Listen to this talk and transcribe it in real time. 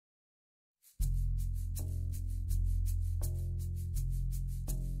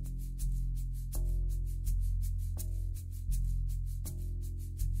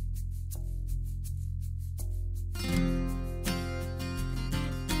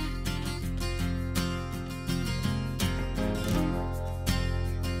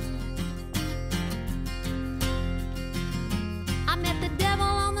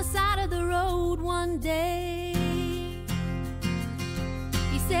one day.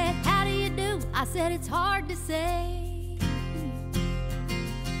 He said, how do you do? I said, it's hard to say.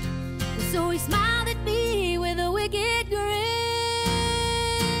 So he smiled at me with a wicked grin.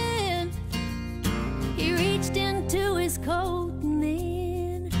 He reached into his coat and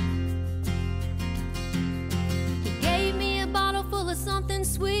then he gave me a bottle full of something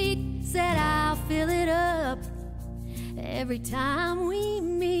sweet. Said, I'll fill it up every time we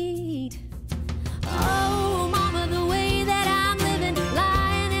meet. Oh, mama, the way that I'm living,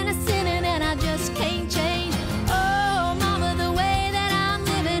 lying and a sinning, and I just can't change. Oh, mama, the way that I'm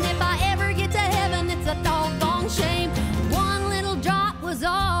living, if I ever get to heaven, it's a doggone shame. One little drop was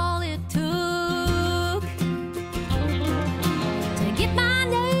all it took to get my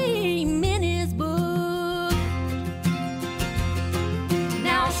name in his book.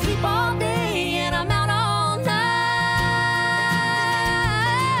 Now I sleep all day and I'm out all night,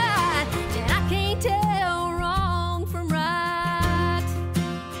 and I can't tell wrong from right.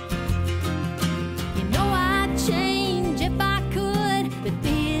 You know I'd change if I could, but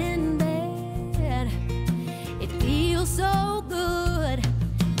being bad, it feels so good.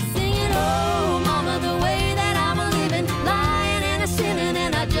 Singing, oh mama, the way that I'm a living, lying and a sinning,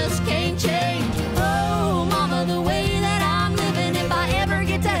 and I just can't change. Oh mama, the way that I'm living, if I ever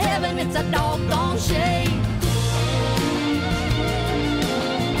get to heaven, it's a doggone shame.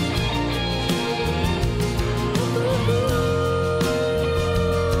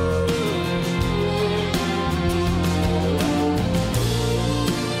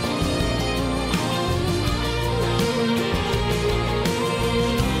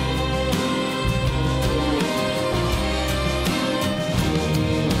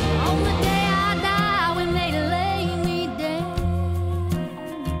 On the day I die, when they lay me down,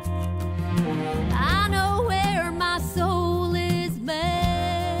 I know where my soul is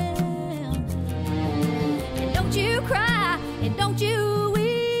bound. And don't you cry, and don't you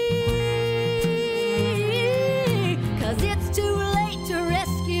weep, 'cause it's too late to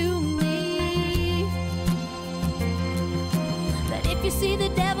rescue me. But if you see the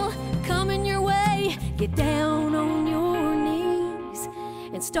devil coming your way, get down on your knees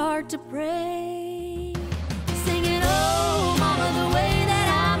and start to pray, singing, oh